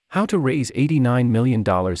How to raise $89 million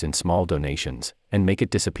in small donations and make it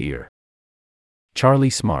disappear. Charlie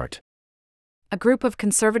Smart. A group of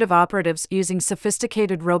conservative operatives using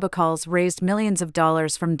sophisticated robocalls raised millions of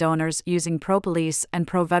dollars from donors using pro-police and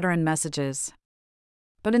pro-veteran messages.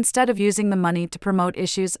 But instead of using the money to promote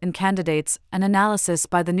issues and candidates, an analysis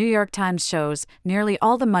by the New York Times shows nearly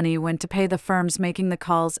all the money went to pay the firms making the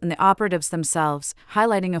calls and the operatives themselves,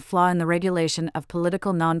 highlighting a flaw in the regulation of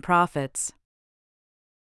political nonprofits.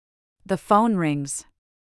 The phone rings.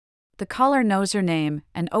 The caller knows your name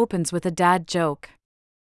and opens with a dad joke.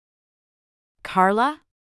 Carla?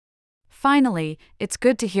 Finally, it's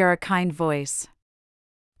good to hear a kind voice.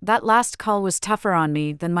 That last call was tougher on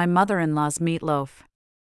me than my mother-in-law's meatloaf.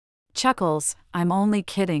 Chuckles, I'm only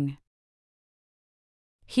kidding.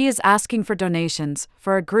 He is asking for donations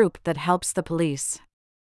for a group that helps the police.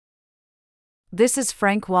 This is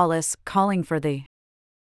Frank Wallace calling for the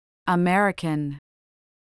American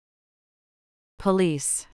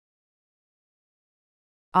Police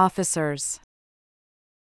Officers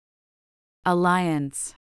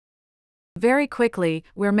Alliance. Very quickly,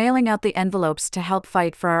 we're mailing out the envelopes to help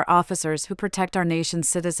fight for our officers who protect our nation's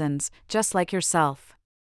citizens, just like yourself.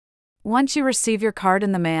 Once you receive your card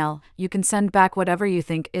in the mail, you can send back whatever you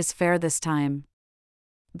think is fair this time.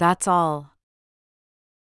 That's all.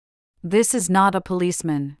 This is not a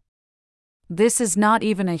policeman. This is not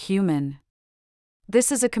even a human.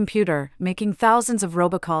 This is a computer making thousands of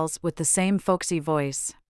robocalls with the same folksy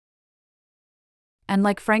voice. And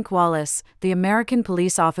like Frank Wallace, the American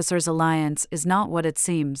Police Officers Alliance is not what it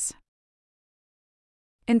seems.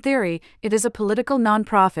 In theory, it is a political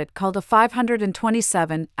nonprofit called a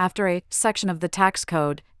 527 after a section of the tax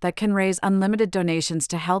code that can raise unlimited donations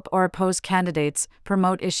to help or oppose candidates,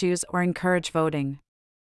 promote issues, or encourage voting.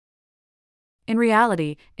 In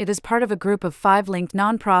reality, it is part of a group of 5 linked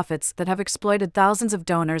nonprofits that have exploited thousands of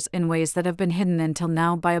donors in ways that have been hidden until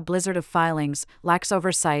now by a blizzard of filings, lax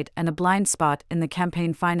oversight, and a blind spot in the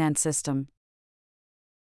campaign finance system.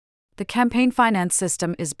 The campaign finance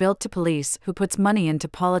system is built to police who puts money into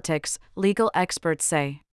politics, legal experts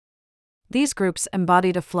say. These groups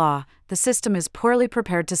embodied a flaw. The system is poorly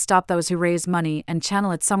prepared to stop those who raise money and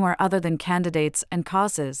channel it somewhere other than candidates and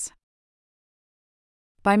causes.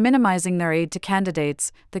 By minimizing their aid to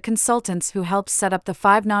candidates, the consultants who helped set up the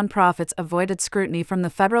 5 nonprofits avoided scrutiny from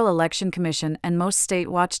the Federal Election Commission and most state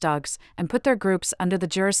watchdogs, and put their groups under the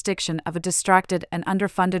jurisdiction of a distracted and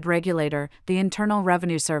underfunded regulator, the Internal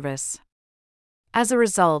Revenue Service. As a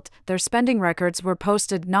result, their spending records were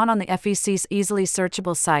posted not on the FEC's easily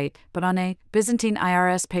searchable site, but on a Byzantine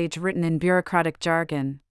IRS page written in bureaucratic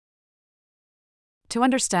jargon. To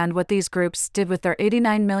understand what these groups did with their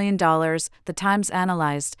 $89 million, the Times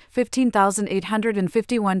analyzed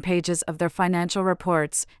 15,851 pages of their financial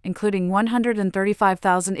reports, including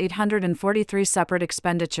 135,843 separate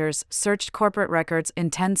expenditures, searched corporate records in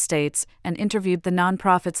 10 states, and interviewed the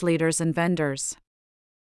nonprofits' leaders and vendors.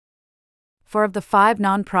 4 of the 5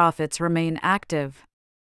 nonprofits remain active.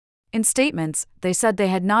 In statements, they said they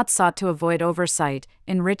had not sought to avoid oversight,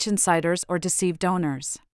 enrich insiders, or deceive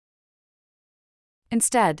donors.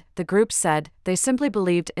 Instead, the groups said they simply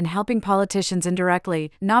believed in helping politicians indirectly,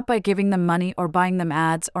 not by giving them money or buying them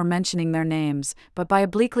ads or mentioning their names, but by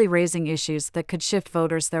obliquely raising issues that could shift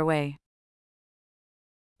voters their way.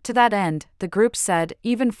 To that end, the groups said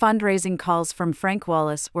even fundraising calls from Frank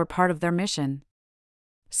Wallace were part of their mission.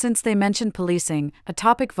 Since they mentioned policing, a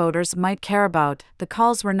topic voters might care about, the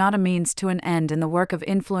calls were not a means to an end in the work of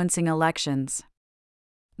influencing elections.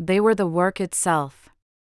 They were the work itself.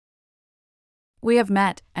 We have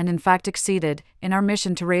met, and in fact exceeded, in our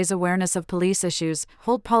mission to raise awareness of police issues,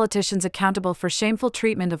 hold politicians accountable for shameful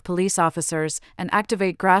treatment of police officers, and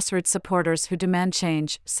activate grassroots supporters who demand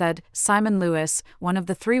change, said Simon Lewis, one of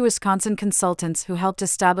the 3 Wisconsin consultants who helped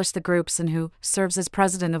establish the groups and who serves as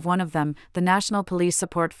president of one of them, the National Police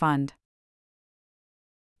Support Fund.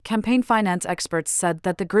 Campaign finance experts said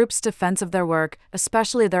that the group's defense of their work,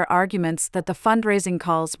 especially their arguments that the fundraising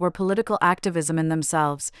calls were political activism in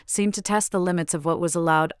themselves, seemed to test the limits of what was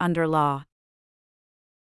allowed under law.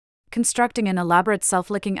 Constructing an elaborate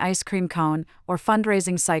self-licking ice cream cone, or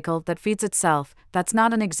fundraising cycle that feeds itself, that's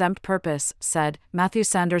not an exempt purpose, said Matthew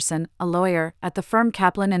Sanderson, a lawyer at the firm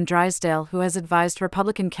Kaplan and Drysdale who has advised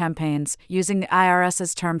Republican campaigns, using the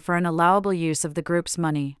IRS's term for an allowable use of the group's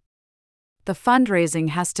money. The fundraising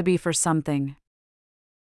has to be for something.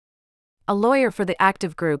 A lawyer for the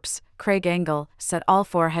active groups, Craig Engel, said all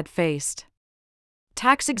 4 had faced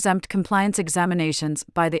tax-exempt compliance examinations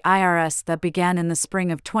by the IRS that began in the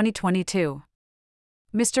spring of 2022.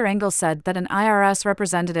 Mr. Engel said that an IRS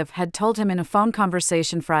representative had told him in a phone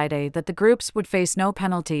conversation Friday that the groups would face no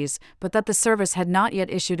penalties, but that the service had not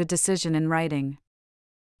yet issued a decision in writing.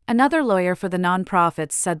 Another lawyer for the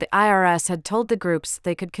nonprofits said the IRS had told the groups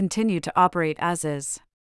they could continue to operate as is.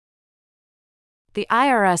 The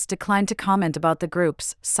IRS declined to comment about the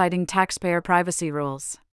groups, citing taxpayer privacy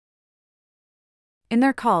rules. In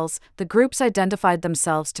their calls, the groups identified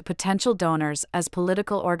themselves to potential donors as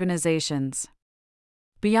political organizations.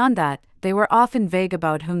 Beyond that, they were often vague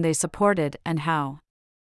about whom they supported and how.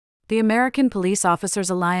 The American Police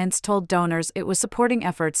Officers Alliance told donors it was supporting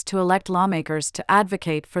efforts to elect lawmakers to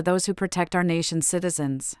advocate for those who protect our nation's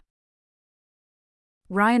citizens.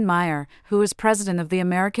 Ryan Meyer, who was president of the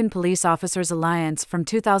American Police Officers Alliance from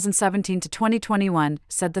 2017 to 2021,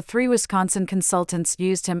 said the three Wisconsin consultants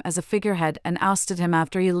used him as a figurehead and ousted him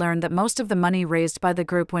after he learned that most of the money raised by the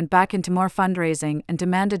group went back into more fundraising and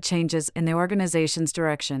demanded changes in the organization's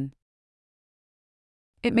direction.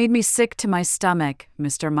 "It made me sick to my stomach,"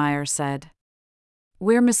 Mr. Meyer said.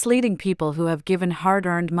 "We're misleading people who have given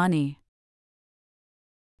hard-earned money."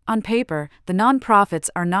 On paper, the nonprofits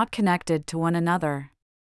are not connected to one another.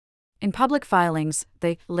 In public filings,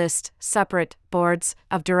 they list separate boards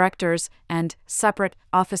of directors and separate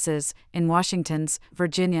offices in Washington's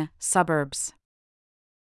Virginia suburbs.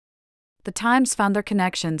 The Times found their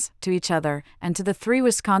connections to each other and to the three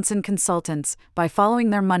Wisconsin consultants by following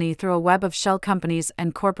their money through a web of shell companies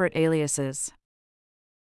and corporate aliases.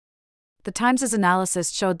 The Times' analysis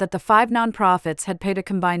showed that the five nonprofits had paid a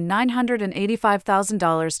combined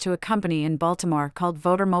 $985,000 to a company in Baltimore called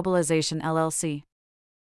Voter Mobilization LLC.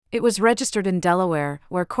 It was registered in Delaware,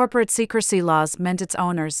 where corporate secrecy laws meant its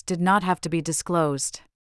owners did not have to be disclosed.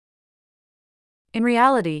 In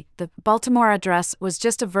reality, the Baltimore address was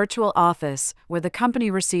just a virtual office where the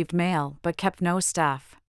company received mail but kept no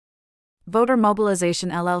staff. Voter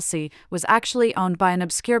Mobilization LLC was actually owned by an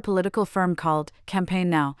obscure political firm called Campaign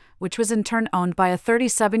Now, which was in turn owned by a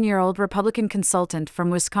 37-year-old Republican consultant from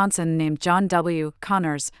Wisconsin named John W.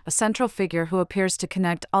 Connors, a central figure who appears to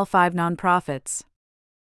connect all five nonprofits.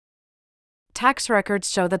 Tax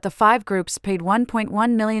records show that the five groups paid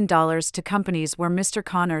 $1.1 million to companies where Mr.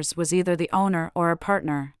 Connors was either the owner or a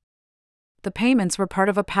partner. The payments were part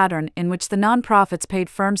of a pattern in which the nonprofits paid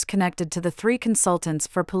firms connected to the three consultants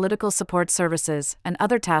for political support services and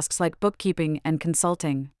other tasks like bookkeeping and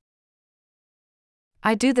consulting.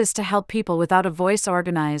 "I do this to help people without a voice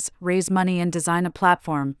organize, raise money and design a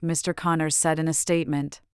platform," Mr. Connors said in a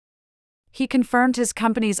statement. He confirmed his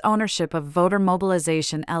company's ownership of Voter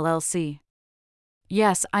Mobilization LLC.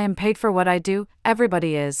 "Yes, I am paid for what I do,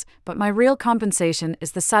 everybody is, but my real compensation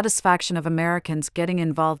is the satisfaction of Americans getting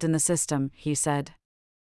involved in the system," he said.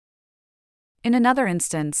 In another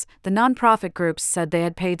instance, the nonprofit groups said they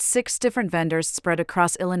had paid 6 different vendors spread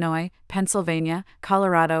across Illinois, Pennsylvania,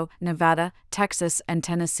 Colorado, Nevada, Texas, and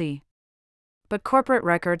Tennessee. But corporate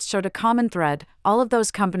records showed a common thread: all of those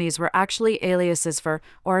companies were actually aliases for,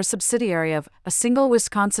 or a subsidiary of, a single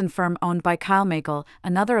Wisconsin firm owned by Kyle Makel,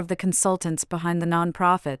 another of the consultants behind the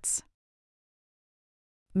nonprofits.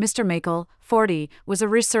 Mr. Makel, 40, was a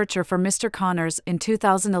researcher for Mr. Connors in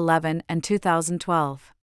 2011 and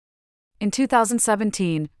 2012. In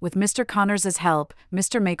 2017, with Mr. Connors' help,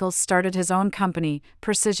 Mr. Makel started his own company,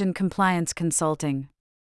 Precision Compliance Consulting.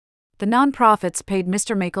 The nonprofits paid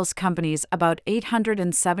Mr. Makel's companies about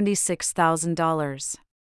 $876,000.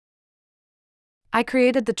 "I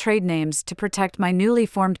created the trade names to protect my newly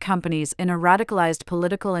formed companies in a radicalized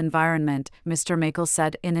political environment," Mr. Makel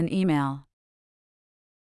said in an email.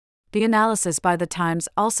 The analysis by the Times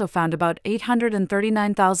also found about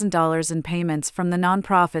 $839,000 in payments from the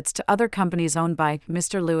nonprofits to other companies owned by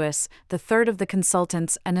Mr. Lewis, the third of the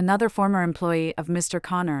consultants and another former employee of Mr.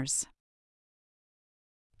 Connors.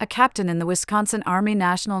 A captain in the Wisconsin Army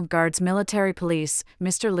National Guard's military police,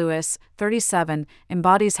 Mr. Lewis, 37,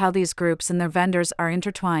 embodies how these groups and their vendors are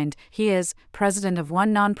intertwined. He is president of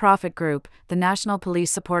one nonprofit group, the National Police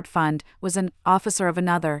Support Fund, was an officer of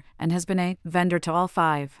another, and has been a vendor to all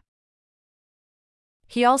five.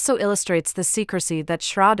 He also illustrates the secrecy that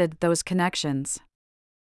shrouded those connections.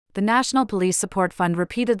 The National Police Support Fund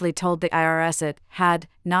repeatedly told the IRS it had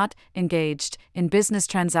not engaged in business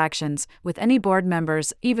transactions with any board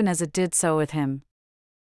members, even as it did so with him.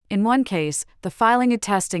 In one case, the filing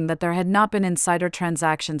attesting that there had not been insider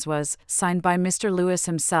transactions was signed by Mr. Lewis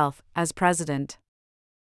himself, as president.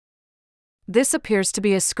 This appears to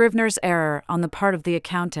be a Scrivener's error on the part of the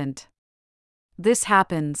accountant. This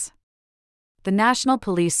happens, the National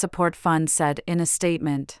Police Support Fund said in a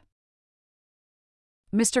statement.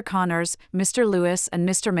 Mr. Connors, Mr. Lewis, and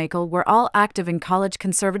Mr. Makel were all active in college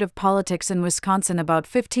conservative politics in Wisconsin about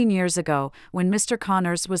 15 years ago, when Mr.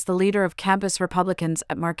 Connors was the leader of campus Republicans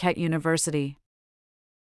at Marquette University.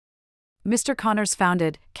 Mr. Connors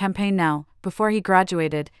founded Campaign Now before he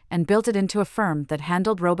graduated and built it into a firm that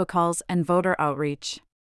handled robocalls and voter outreach.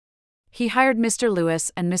 He hired Mr.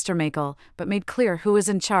 Lewis and Mr. Makel, but made clear who was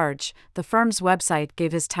in charge. The firm's website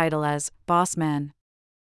gave his title as Boss Man.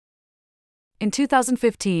 In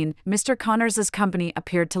 2015, Mr. Connors' company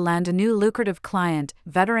appeared to land a new lucrative client,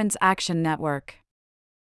 Veterans Action Network.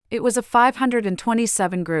 It was a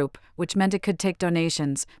 527 group, which meant it could take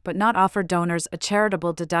donations, but not offer donors a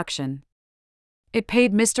charitable deduction. It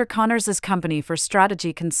paid Mr. Connors' company for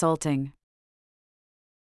strategy consulting.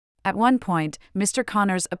 At one point, Mr.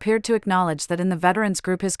 Connors appeared to acknowledge that in the Veterans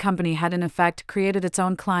Group his company had in effect created its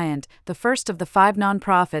own client, the first of the 5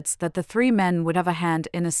 nonprofits that the 3 men would have a hand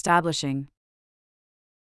in establishing.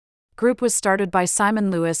 Group was started by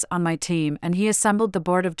Simon Lewis on my team and he assembled the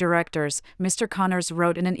board of directors, Mr. Connors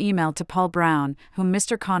wrote in an email to Paul Brown, whom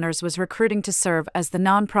Mr. Connors was recruiting to serve as the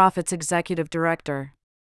nonprofit's executive director.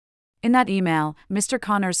 In that email, Mr.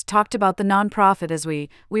 Connors talked about the nonprofit as we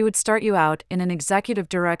would start you out in an executive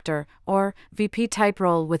director or VP type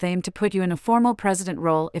role with aim to put you in a formal president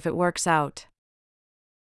role if it works out.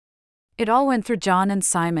 It all went through John and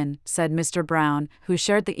Simon, said Mr. Brown, who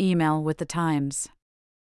shared the email with the Times.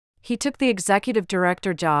 He took the executive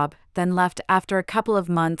director job, then left after a couple of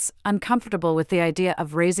months, uncomfortable with the idea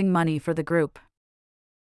of raising money for the group.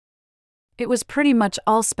 It was pretty much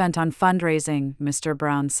all spent on fundraising, Mr.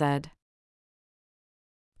 Brown said.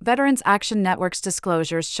 Veterans Action Network's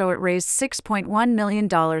disclosures show it raised $6.1 million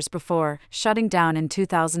before shutting down in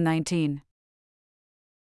 2019.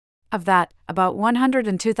 Of that, about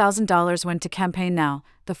 $102,000 went to Campaign Now,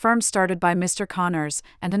 the firm started by Mr. Connors,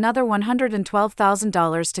 and another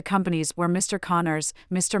 $112,000 to companies where Mr. Connors,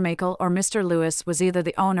 Mr. Makel, or Mr. Lewis was either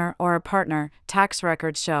the owner or a partner, tax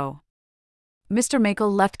records show. Mr. Makel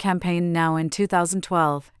left Campaign Now in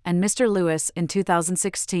 2012, and Mr. Lewis in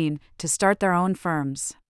 2016, to start their own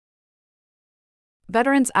firms.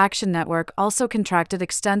 Veterans Action Network also contracted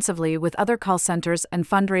extensively with other call centers and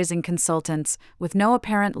fundraising consultants, with no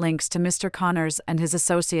apparent links to Mr. Connors and his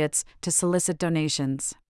associates, to solicit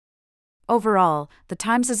donations. Overall, the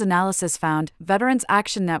Times' analysis found Veterans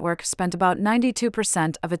Action Network spent about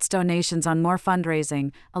 92% of its donations on more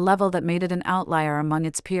fundraising, a level that made it an outlier among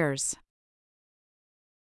its peers.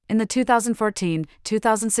 In the 2014,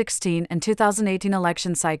 2016, and 2018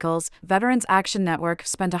 election cycles, Veterans Action Network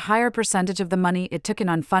spent a higher percentage of the money it took in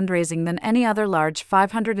on fundraising than any other large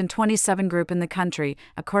 527 group in the country,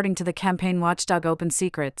 according to the campaign watchdog Open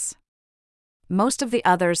Secrets. Most of the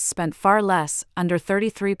others spent far less, under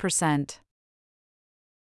 33%.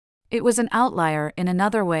 It was an outlier in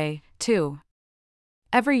another way, too.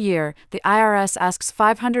 Every year, the IRS asks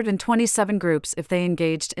 527 groups if they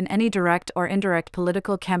engaged in any direct or indirect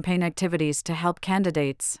political campaign activities to help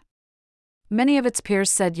candidates. Many of its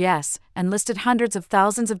peers said yes, and listed hundreds of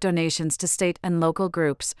thousands of donations to state and local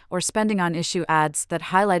groups, or spending on issue ads that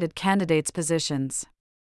highlighted candidates' positions.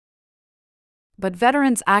 But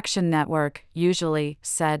Veterans Action Network, usually,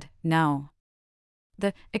 said no.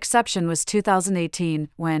 The exception was 2018,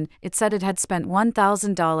 when it said it had spent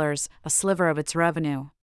 $1,000, a sliver of its revenue.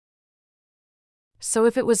 So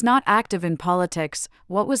if it was not active in politics,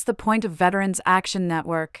 what was the point of Veterans Action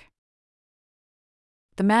Network?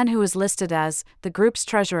 The man who was listed as the group's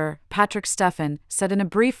treasurer, Patrick Stephan, said in a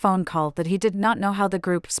brief phone call that he did not know how the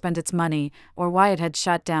group spent its money, or why it had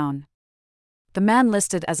shut down. The man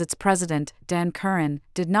listed as its president, Dan Curran,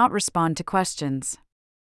 did not respond to questions.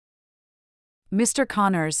 Mr.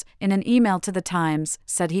 Connors, in an email to the Times,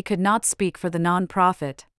 said he could not speak for the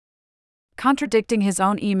nonprofit. Contradicting his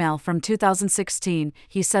own email from 2016,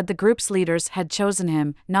 he said the group's leaders had chosen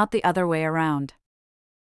him, not the other way around.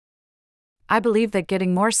 I believe that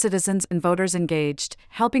getting more citizens and voters engaged,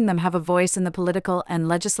 helping them have a voice in the political and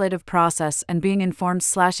legislative process and being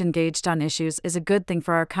informed/engaged on issues is a good thing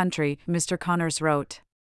for our country, Mr. Connors wrote.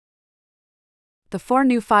 The 4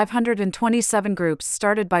 new 527 groups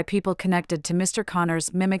started by people connected to Mr.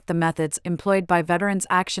 Connors mimicked the methods employed by Veterans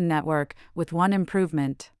Action Network, with one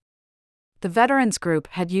improvement. The Veterans Group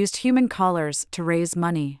had used human callers to raise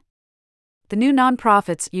money. The new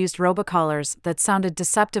nonprofits used robocallers that sounded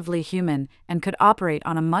deceptively human and could operate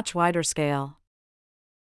on a much wider scale.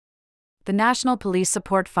 The National Police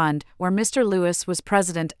Support Fund, where Mr. Lewis was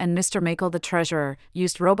president and Mr. Makel the treasurer,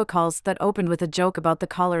 used robocalls that opened with a joke about the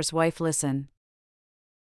caller's wife. Listen.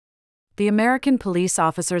 The American Police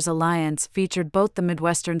Officers Alliance featured both the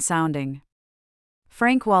Midwestern-sounding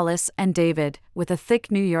Frank Wallace and David, with a thick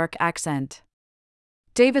New York accent.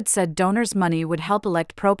 David said donors' money would help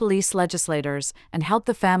elect pro-police legislators and help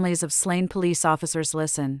the families of slain police officers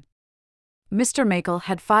listen. Mr. Makel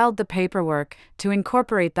had filed the paperwork to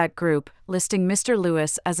incorporate that group, listing Mr.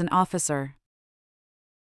 Lewis as an officer.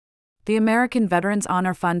 The American Veterans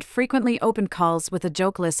Honor Fund frequently opened calls with a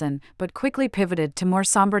joke listen, but quickly pivoted to more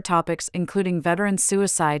somber topics including veteran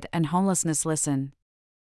suicide and homelessness listen.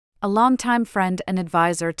 A longtime friend and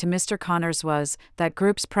advisor to Mr. Connors was that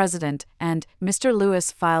group's president, and Mr.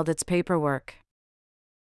 Lewis filed its paperwork.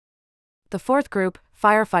 The fourth group,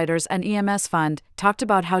 Firefighters and EMS Fund, talked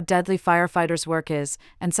about how deadly firefighters' work is,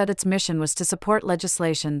 and said its mission was to support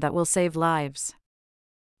legislation that will save lives.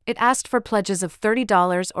 It asked for pledges of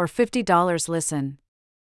 $30 or $50. Listen.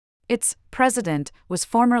 Its president was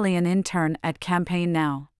formerly an intern at Campaign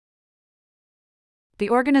Now. The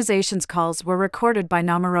organization's calls were recorded by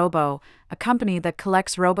Namarobo, a company that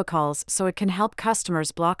collects robocalls so it can help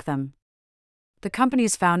customers block them. The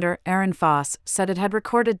company's founder, Aaron Foss, said it had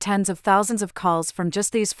recorded tens of thousands of calls from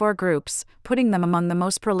just these four groups, putting them among the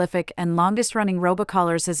most prolific and longest-running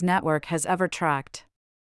robocallers his network has ever tracked.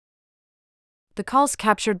 The calls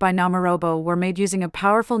captured by Namarobo were made using a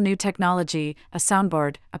powerful new technology, a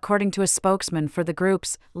soundboard, according to a spokesman for the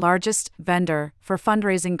group's largest vendor for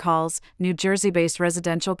fundraising calls, New Jersey-based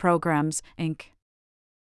Residential Programs, Inc.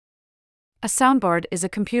 A soundboard is a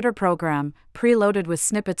computer program, preloaded with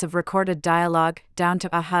snippets of recorded dialogue, down to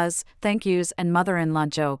ahas, thank yous, and mother-in-law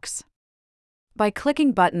jokes. By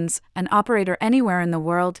clicking buttons, an operator anywhere in the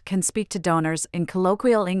world can speak to donors in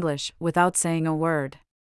colloquial English without saying a word.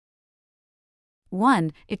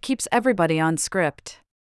 1. It keeps everybody on script.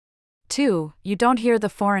 2. You don't hear the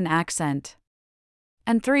foreign accent.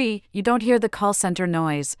 And 3. You don't hear the call center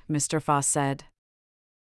noise, Mr. Foss said.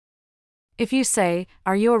 If you say,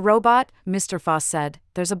 "Are you a robot?" Mr. Foss said,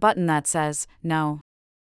 there's a button that says, "No."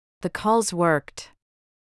 The calls worked.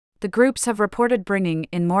 The groups have reported bringing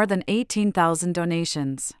in more than 18,000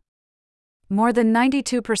 donations. More than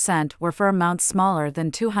 92% were for amounts smaller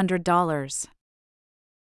than $200.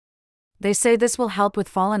 They say this will help with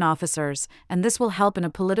fallen officers, and this will help in a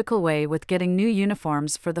political way with getting new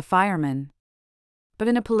uniforms for the firemen. But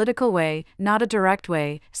in a political way, not a direct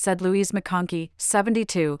way, said Louise McConkey,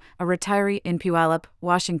 72, a retiree in Puyallup,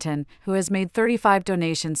 Washington, who has made 35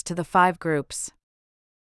 donations to the 5 groups.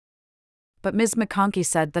 But Ms. McConkey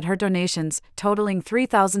said that her donations, totaling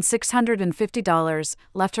 $3,650,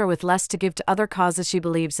 left her with less to give to other causes she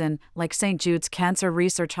believes in, like St. Jude's Cancer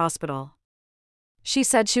Research Hospital. She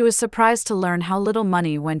said she was surprised to learn how little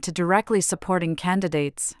money went to directly supporting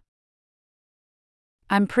candidates.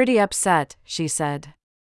 "I'm pretty upset," she said.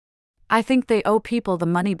 "I think they owe people the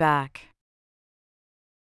money back."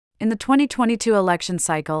 In the 2022 election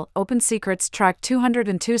cycle, Open Secrets tracked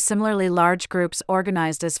 202 similarly large groups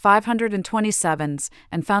organized as 527s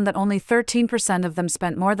and found that only 13% of them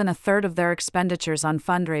spent more than a third of their expenditures on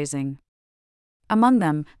fundraising. Among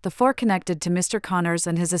them, the 4 connected to Mr. Connors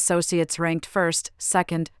and his associates ranked 1st,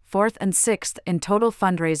 2nd, 4th, and 6th in total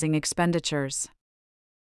fundraising expenditures.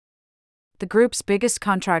 The group's biggest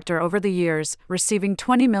contractor over the years, receiving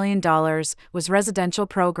 $20 million, was Residential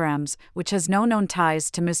Programs, which has no known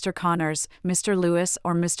ties to Mr. Connors, Mr. Lewis,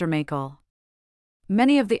 or Mr. Makel.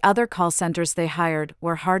 Many of the other call centers they hired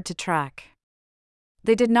were hard to track.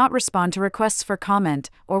 They did not respond to requests for comment,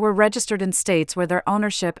 or were registered in states where their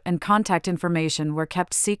ownership and contact information were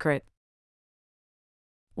kept secret.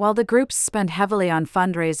 While the groups spent heavily on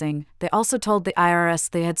fundraising, they also told the IRS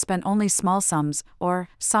they had spent only small sums, or,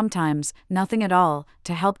 sometimes, nothing at all,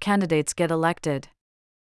 to help candidates get elected.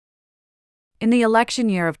 In the election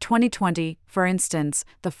year of 2020, for instance,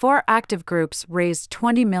 the 4 active groups raised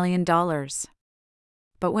 $20 million.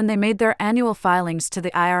 But when they made their annual filings to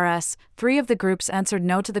the IRS, 3 of the groups answered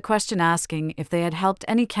no to the question asking if they had helped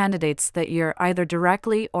any candidates that year either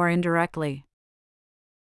directly or indirectly.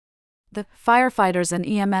 The Firefighters and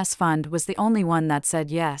EMS Fund was the only one that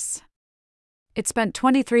said yes. It spent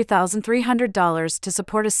 $23,300 to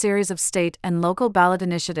support a series of state and local ballot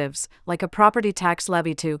initiatives, like a property tax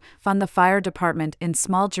levy to fund the fire department in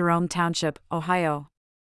small Jerome Township, Ohio.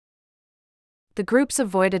 The groups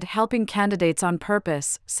avoided helping candidates on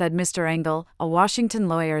purpose, said Mr. Engel, a Washington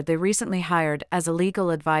lawyer they recently hired as a legal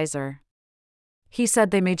advisor. He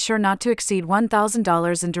said they made sure not to exceed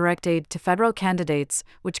 $1,000 in direct aid to federal candidates,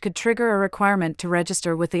 which could trigger a requirement to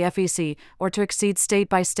register with the FEC, or to exceed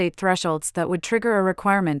state-by-state thresholds that would trigger a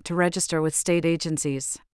requirement to register with state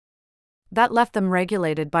agencies. That left them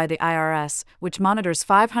regulated by the IRS, which monitors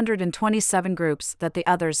 527 groups that the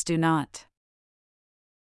others do not.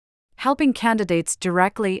 Helping candidates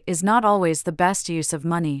directly is not always the best use of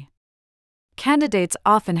money. Candidates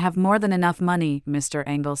often have more than enough money, Mr.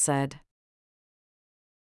 Engel said.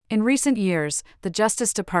 In recent years, the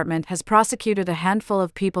Justice Department has prosecuted a handful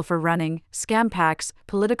of people for running scam PACs,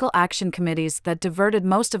 political action committees that diverted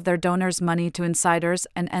most of their donors' money to insiders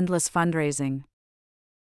and endless fundraising.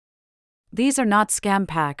 These are not scam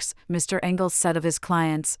PACs, Mr. Engels said of his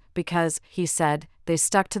clients, because, he said, they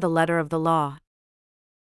stuck to the letter of the law.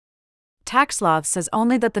 Tax law says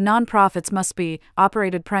only that the nonprofits must be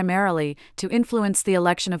operated primarily to influence the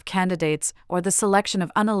election of candidates or the selection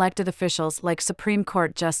of unelected officials like Supreme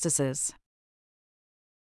Court justices.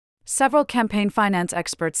 Several campaign finance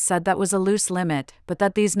experts said that was a loose limit, but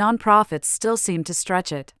that these nonprofits still seem to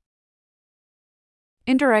stretch it.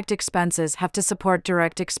 Indirect expenses have to support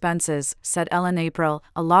direct expenses, said Ellen April,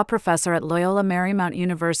 a law professor at Loyola Marymount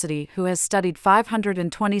University who has studied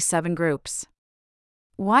 527 groups.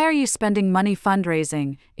 Why are you spending money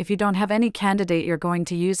fundraising if you don't have any candidate you're going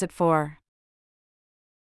to use it for?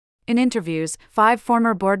 In interviews, 5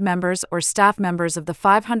 former board members or staff members of the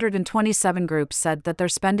 527 groups said that their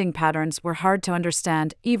spending patterns were hard to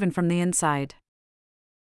understand, even from the inside.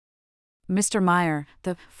 Mr. Meyer,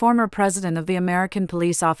 the former president of the American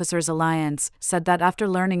Police Officers Alliance, said that after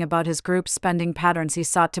learning about his group's spending patterns he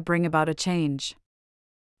sought to bring about a change.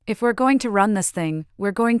 If we're going to run this thing,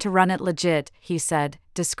 we're going to run it legit, he said,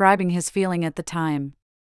 describing his feeling at the time.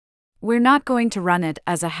 We're not going to run it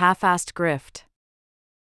as a half-assed grift.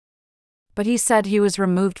 But he said he was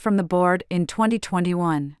removed from the board in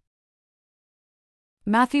 2021.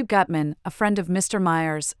 Matthew Gutman, a friend of Mr.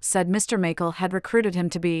 Myers, said Mr. Makel had recruited him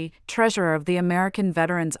to be treasurer of the American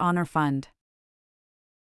Veterans Honor Fund.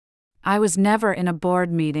 I was never in a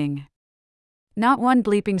board meeting. Not one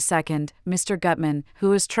bleeping second, Mr. Gutman, who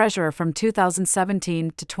was treasurer from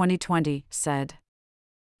 2017 to 2020, said.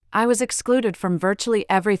 I was excluded from virtually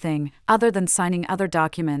everything, other than signing other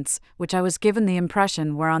documents, which I was given the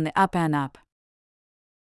impression were on the up and up.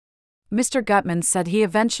 Mr. Gutman said he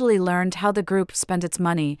eventually learned how the group spent its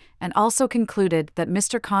money, and also concluded that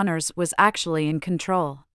Mr. Connors was actually in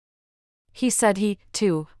control. He said he,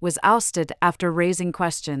 too, was ousted after raising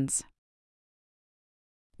questions.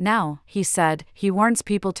 Now, he said, he warns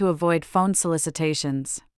people to avoid phone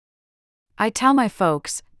solicitations. I tell my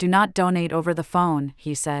folks, do not donate over the phone,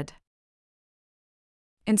 he said.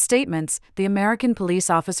 In statements, the American Police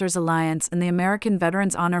Officers Alliance and the American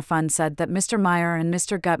Veterans Honor Fund said that Mr. Meyer and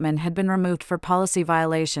Mr. Gutman had been removed for policy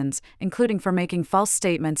violations, including for making false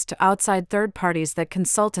statements to outside third parties that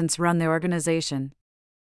consultants run the organization.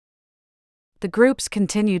 The groups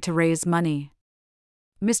continue to raise money.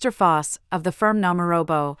 Mr. Foss, of the firm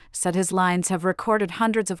Namorobo, said his lines have recorded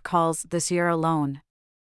hundreds of calls this year alone.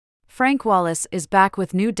 Frank Wallace is back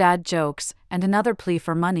with new dad jokes and another plea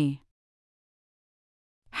for money.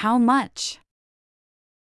 How much?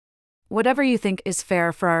 Whatever you think is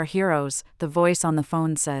fair for our heroes, the voice on the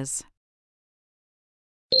phone says.